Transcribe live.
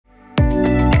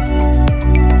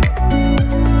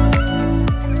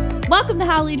Welcome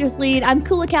to How Leaders Lead. I'm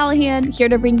Kula Callahan, here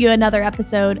to bring you another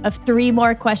episode of 3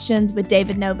 More Questions with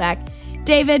David Novak.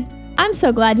 David, I'm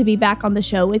so glad to be back on the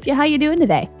show with you. How you doing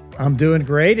today? I'm doing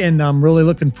great, and I'm really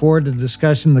looking forward to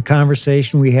discussing the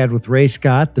conversation we had with Ray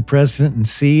Scott, the president and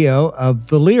CEO of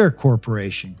the Lear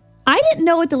Corporation. I didn't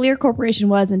know what the Lear Corporation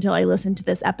was until I listened to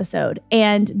this episode.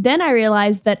 And then I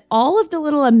realized that all of the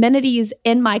little amenities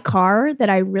in my car that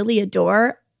I really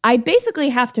adore, I basically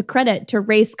have to credit to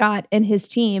Ray Scott and his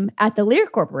team at the Lear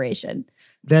Corporation.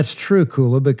 That's true,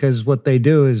 Kula, because what they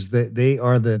do is that they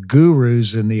are the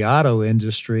gurus in the auto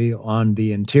industry on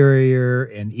the interior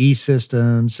and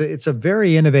E-Systems. It's a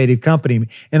very innovative company.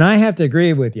 And I have to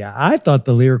agree with you. I thought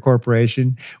the Lear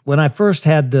Corporation, when I first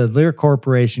had the Lear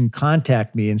Corporation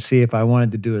contact me and see if I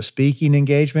wanted to do a speaking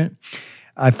engagement,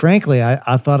 I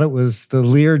thought it was the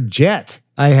Lear Jet.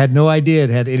 I had no idea it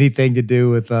had anything to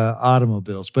do with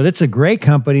automobiles, but it's a great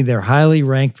company. They're highly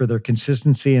ranked for their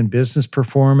consistency in business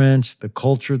performance, the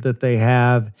culture that they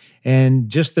have, and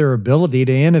just their ability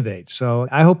to innovate. So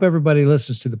I hope everybody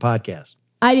listens to the podcast.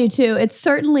 I do too. It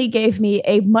certainly gave me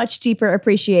a much deeper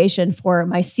appreciation for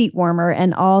my seat warmer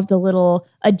and all of the little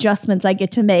adjustments I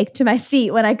get to make to my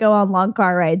seat when I go on long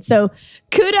car rides. So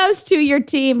kudos to your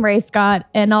team, Ray Scott,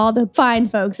 and all the fine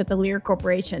folks at the Lear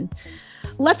Corporation.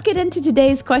 Let's get into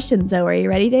today's questions, though. Are you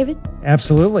ready, David?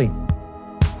 Absolutely.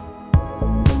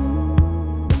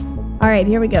 All right,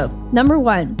 here we go. Number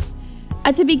 1.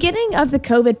 At the beginning of the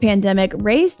COVID pandemic,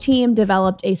 Ray's team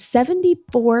developed a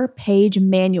 74-page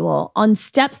manual on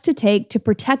steps to take to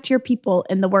protect your people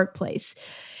in the workplace.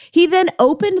 He then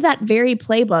opened that very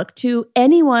playbook to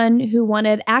anyone who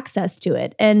wanted access to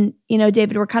it. And,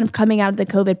 David, we're kind of coming out of the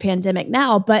COVID pandemic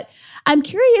now, but I'm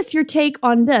curious your take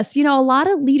on this. A lot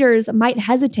of leaders might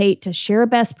hesitate to share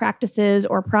best practices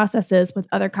or processes with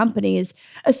other companies,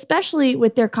 especially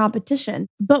with their competition.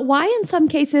 But why in some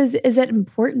cases is it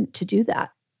important to do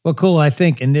that? Well, cool. I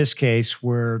think in this case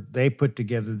where they put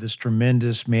together this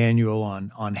tremendous manual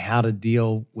on how to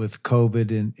deal with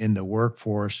COVID in the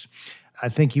workforce, I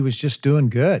think he was just doing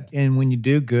good. And when you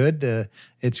do good,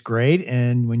 it's great.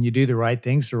 And when you do the right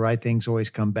things always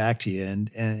come back to you.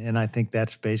 And I think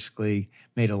that's basically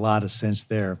made a lot of sense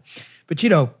there. But,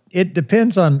 it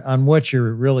depends on what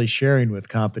you're really sharing with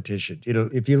competition.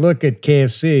 If you look at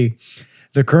KFC,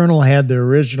 the Colonel had the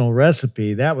original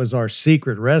recipe. That was our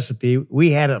secret recipe.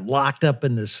 We had it locked up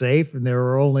in the safe, and there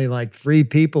were only like 3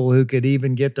 people who could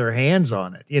even get their hands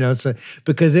on it. So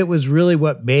because it was really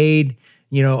what made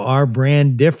our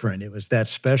brand different. It was that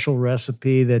special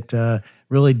recipe that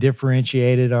really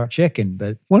differentiated our chicken.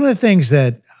 But one of the things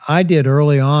that I did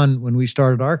early on when we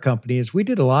started our company is we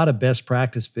did a lot of best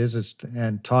practice visits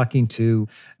and talking to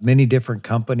many different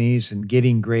companies and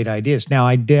getting great ideas. Now,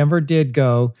 I never did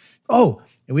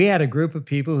we had a group of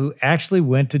people who actually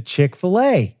went to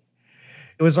Chick-fil-A.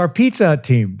 It was our Pizza Hut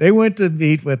team. They went to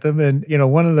meet with them, and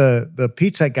one of the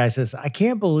Pizza Hut guys says, "I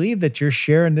can't believe that you're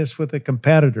sharing this with a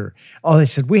competitor." Oh, they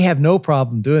said, "We have no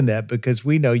problem doing that because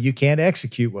we know you can't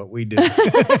execute what we do." and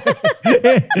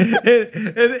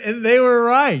they were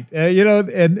right,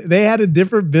 and they had a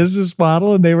different business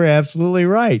model, and they were absolutely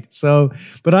right. So,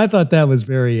 but I thought that was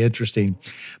very interesting.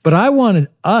 But I wanted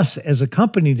us as a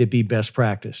company to be best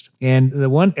practiced, and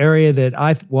the one area that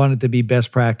I wanted to be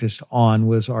best practiced on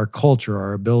was our culture,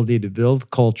 our ability to build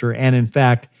culture, and in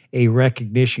fact, a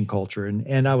recognition culture.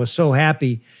 And I was so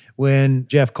happy when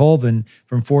Jeff Colvin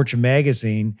from Fortune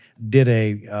Magazine did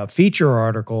a feature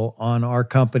article on our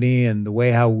company and the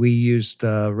way how we used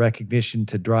recognition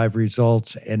to drive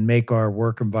results and make our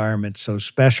work environment so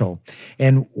special.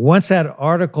 And once that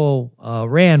article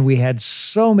ran, we had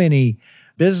so many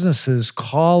businesses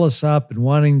call us up and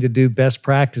wanting to do best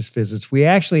practice visits. We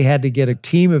actually had to get a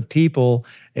team of people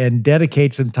and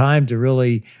dedicate some time to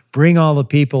really bring all the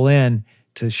people in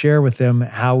to share with them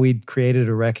how we'd created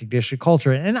a recognition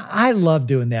culture. And I love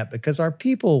doing that because our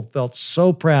people felt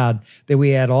so proud that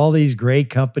we had all these great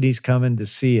companies coming to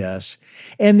see us.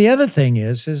 And the other thing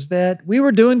is that we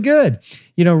were doing good.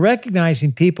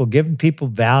 Recognizing people, giving people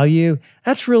value,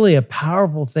 that's really a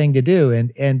powerful thing to do.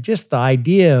 And just the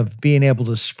idea of being able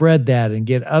to spread that and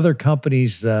get other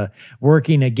companies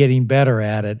working at getting better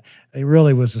at it, it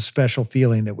really was a special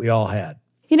feeling that we all had.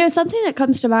 Something that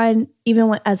comes to mind,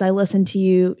 even as I listen to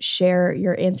you share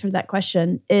your answer to that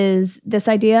question, is this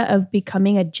idea of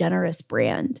becoming a generous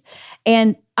brand.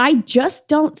 And I just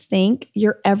don't think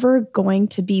you're ever going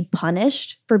to be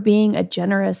punished for being a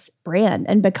generous brand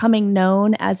and becoming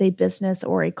known as a business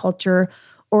or a culture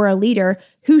or a leader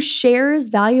who shares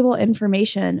valuable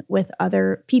information with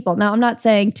other people. Now, I'm not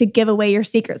saying to give away your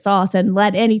secret sauce and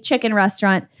let any chicken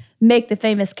restaurant make the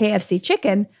famous KFC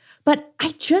chicken, but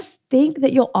I just think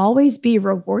that you'll always be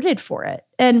rewarded for it.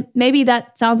 And maybe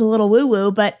that sounds a little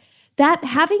woo-woo, but that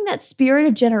having that spirit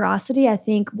of generosity, I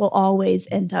think will always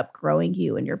end up growing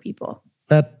you and your people.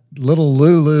 That little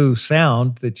Lulu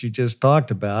sound that you just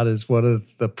talked about is one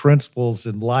of the principles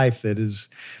in life that is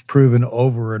proven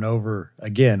over and over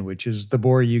again, which is the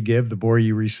more you give, the more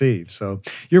you receive. So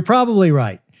you're probably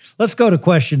right. Let's go to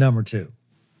question number 2.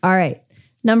 All right.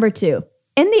 Number 2.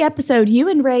 In the episode, you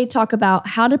and Ray talk about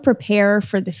how to prepare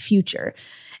for the future.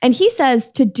 And he says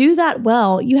to do that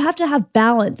well, you have to have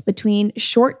balance between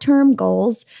short-term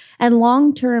goals and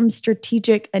long-term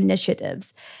strategic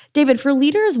initiatives. David, for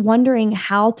leaders wondering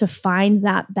how to find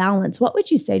that balance, what would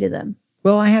you say to them?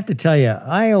 Well, I have to tell you,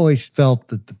 I always felt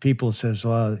that the people says,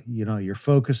 well, you're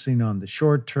focusing on the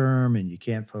short term and you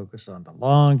can't focus on the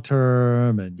long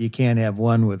term and you can't have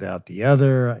one without the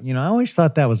other. I always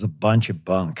thought that was a bunch of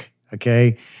bunk,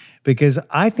 okay? Because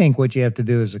I think what you have to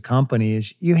do as a company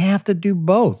is you have to do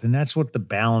both. And that's what the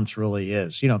balance really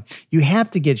is. You have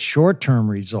to get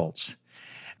short-term results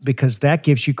because that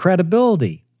gives you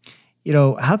credibility.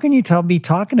 How can you be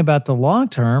talking about the long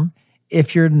term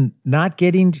if you're not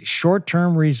getting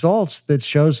short-term results that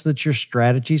shows that your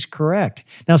strategy is correct?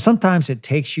 Now, sometimes it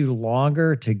takes you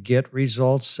longer to get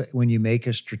results when you make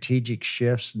a strategic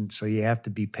shift, and so you have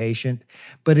to be patient.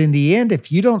 But in the end,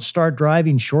 if you don't start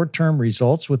driving short-term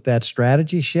results with that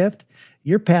strategy shift,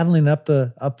 you're paddling up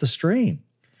the stream.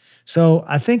 So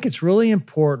I think it's really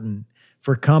important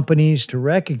for companies to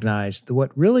recognize that what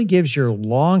really gives your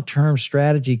long-term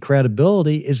strategy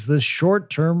credibility is the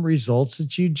short-term results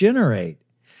that you generate.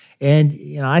 And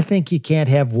I think you can't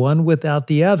have one without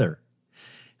the other.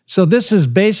 So this is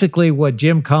basically what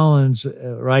Jim Collins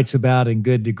writes about in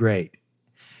Good to Great.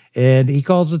 And he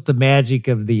calls it the magic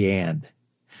of the and.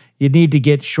 You need to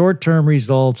get short-term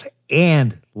results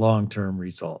and long-term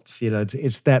results.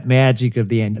 It's that magic of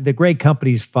the and. The great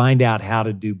companies find out how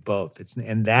to do both.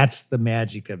 And that's the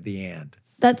magic of the and.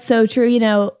 That's so true.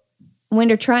 When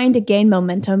you're trying to gain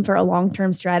momentum for a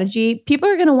long-term strategy, people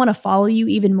are going to want to follow you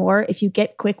even more if you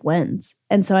get quick wins.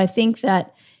 And so I think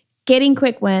that getting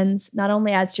quick wins not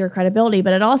only adds to your credibility,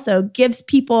 but it also gives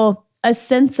people a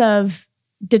sense of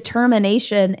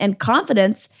determination and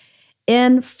confidence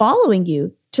in following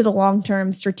you to the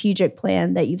long-term strategic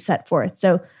plan that you've set forth.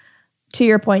 So to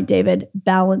your point, David,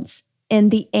 balance in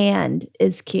the and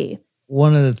is key.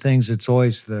 One of the things that's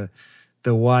always the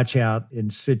watch out in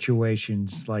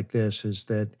situations like this is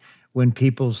that when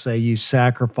people say you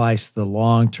sacrifice the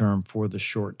long term for the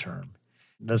short term,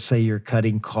 let's say you're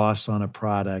cutting costs on a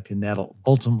product and that'll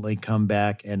ultimately come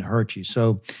back and hurt you.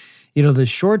 So, the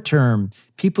short term,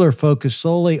 people are focused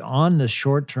solely on the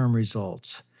short term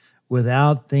results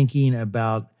without thinking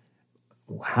about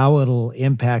how it'll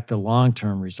impact the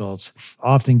long-term results,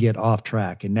 often get off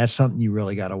track. And that's something you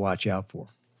really got to watch out for.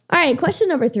 All right, question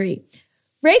number 3.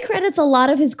 Ray credits a lot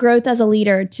of his growth as a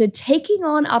leader to taking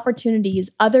on opportunities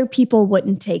other people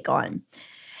wouldn't take on.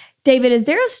 David, is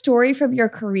there a story from your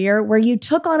career where you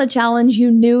took on a challenge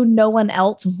you knew no one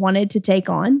else wanted to take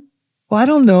on? Well, I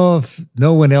don't know if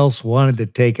no one else wanted to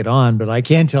take it on, but I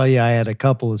can tell you I had a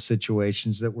couple of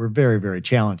situations that were very, very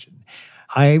challenging.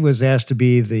 I was asked to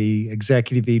be the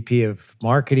executive VP of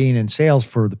marketing and sales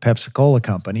for the Pepsi-Cola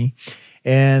company,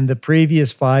 and the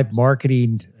previous 5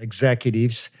 marketing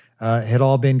executives had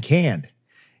all been canned.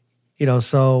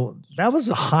 So that was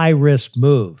a high-risk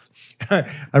move. I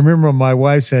remember when my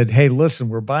wife said, hey, listen,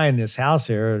 we're buying this house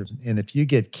here, and if you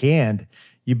get canned,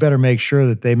 you better make sure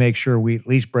that they make sure we at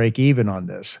least break even on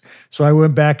this. So I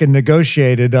went back and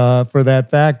negotiated for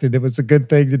that fact, and it was a good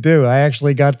thing to do. I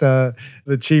actually got the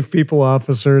chief people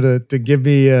officer to give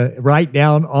me write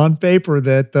down on paper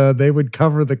that they would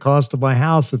cover the cost of my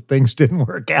house if things didn't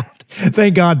work out.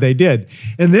 Thank God they did.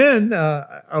 And then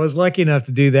I was lucky enough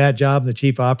to do that job, the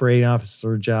chief operating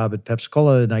officer job at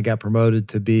Pepsi-Cola, and I got promoted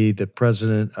to be the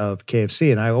president of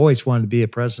KFC. And I always wanted to be a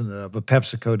president of a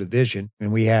PepsiCo division,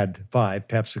 and we had 5,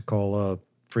 Pepsi-Cola,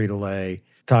 Frito-Lay,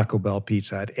 Taco Bell,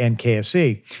 Pizza Hut, and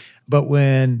KFC. But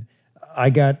when I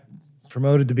got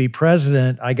promoted to be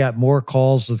president, I got more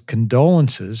calls of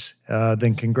condolences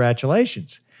than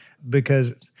congratulations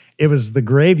because it was the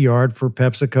graveyard for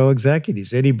PepsiCo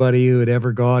executives. Anybody who had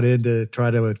ever gone in to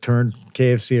try to turn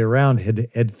KFC around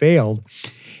had failed.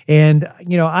 And,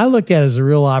 I looked at it as a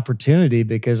real opportunity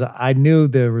because I knew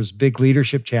there was big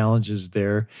leadership challenges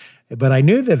there. But I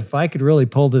knew that if I could really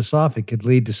pull this off, it could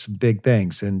lead to some big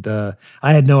things. And I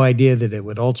had no idea that it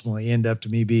would ultimately end up to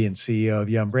me being CEO of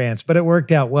Yum! Brands, but it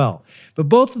worked out well. But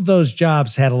both of those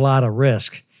jobs had a lot of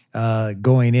risk.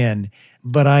 going in.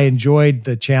 But I enjoyed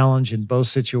the challenge in both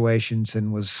situations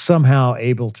and was somehow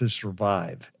able to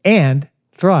survive and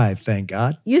thrive, thank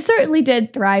God. You certainly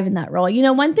did thrive in that role. You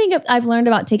know, one thing I've learned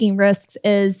about taking risks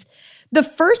is the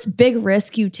first big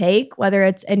risk you take, whether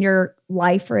it's in your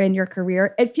life or in your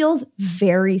career, it feels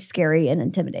very scary and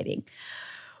intimidating.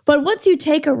 But once you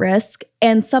take a risk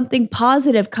and something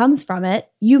positive comes from it,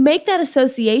 you make that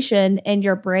association in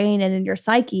your brain and in your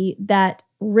psyche that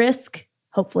risk,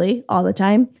 hopefully all the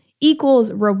time,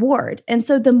 equals reward. And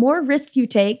so the more risk you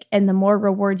take and the more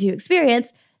rewards you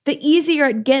experience, the easier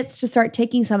it gets to start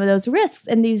taking some of those risks.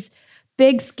 And these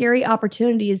big, scary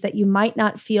opportunities that you might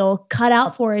not feel cut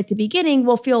out for at the beginning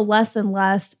will feel less and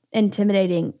less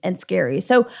intimidating and scary.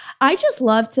 So I just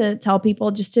love to tell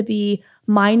people just to be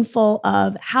mindful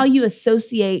of how you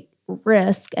associate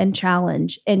risk and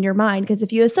challenge in your mind. Because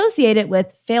if you associate it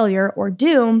with failure or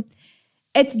doom,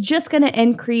 it's just going to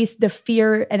increase the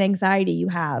fear and anxiety you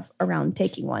have around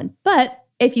taking one. But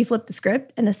if you flip the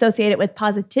script and associate it with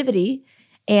positivity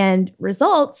and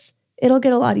results, it'll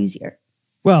get a lot easier.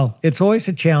 Well, it's always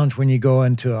a challenge when you go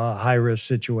into a high-risk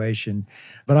situation.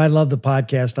 But I love the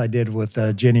podcast I did with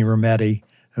Ginny Rometty,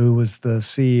 who was the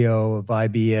CEO of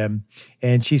IBM.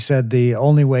 And she said the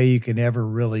only way you can ever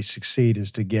really succeed is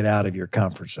to get out of your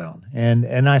comfort zone.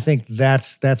 And I think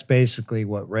that's basically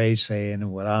what Ray's saying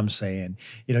and what I'm saying.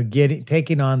 You know,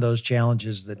 taking on those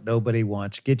challenges that nobody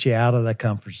wants, get you out of the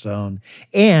comfort zone.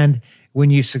 And when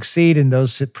you succeed in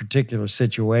those particular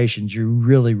situations, you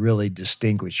really, really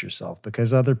distinguish yourself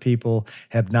because other people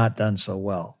have not done so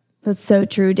well. That's so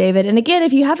true, David. And again,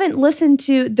 if you haven't listened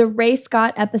to the Ray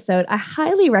Scott episode, I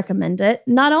highly recommend it.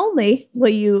 Not only will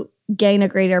you gain a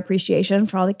greater appreciation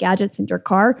for all the gadgets in your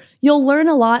car, you'll learn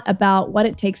a lot about what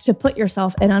it takes to put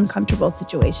yourself in uncomfortable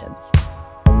situations.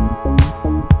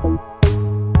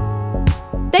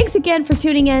 Thanks again for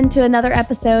tuning in to another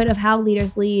episode of How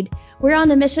Leaders Lead. We're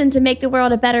on a mission to make the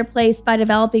world a better place by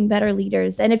developing better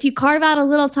leaders. And if you carve out a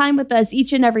little time with us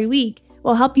each and every week,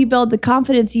 we'll help you build the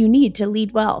confidence you need to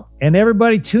lead well. And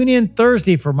everybody tune in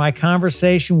Thursday for my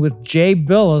conversation with Jay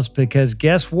Bilas, because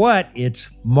guess what? It's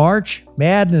March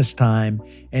Madness time,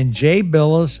 and Jay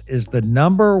Bilas is the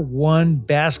 #1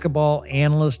 basketball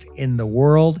analyst in the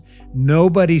world.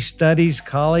 Nobody studies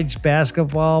college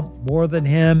basketball more than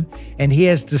him, and he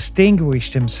has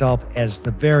distinguished himself as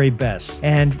the very best.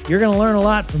 And you're going to learn a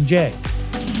lot from Jay.